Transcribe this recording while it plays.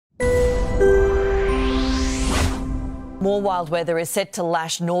More wild weather is set to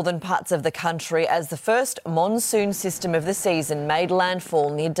lash northern parts of the country as the first monsoon system of the season made landfall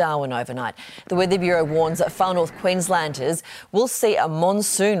near Darwin overnight. The Weather Bureau warns that far north Queenslanders will see a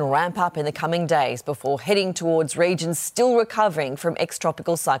monsoon ramp up in the coming days before heading towards regions still recovering from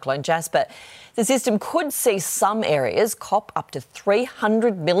ex-tropical cyclone Jasper. The system could see some areas cop up to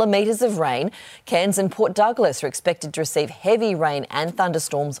 300 millimetres of rain. Cairns and Port Douglas are expected to receive heavy rain and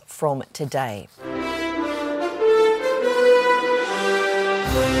thunderstorms from today.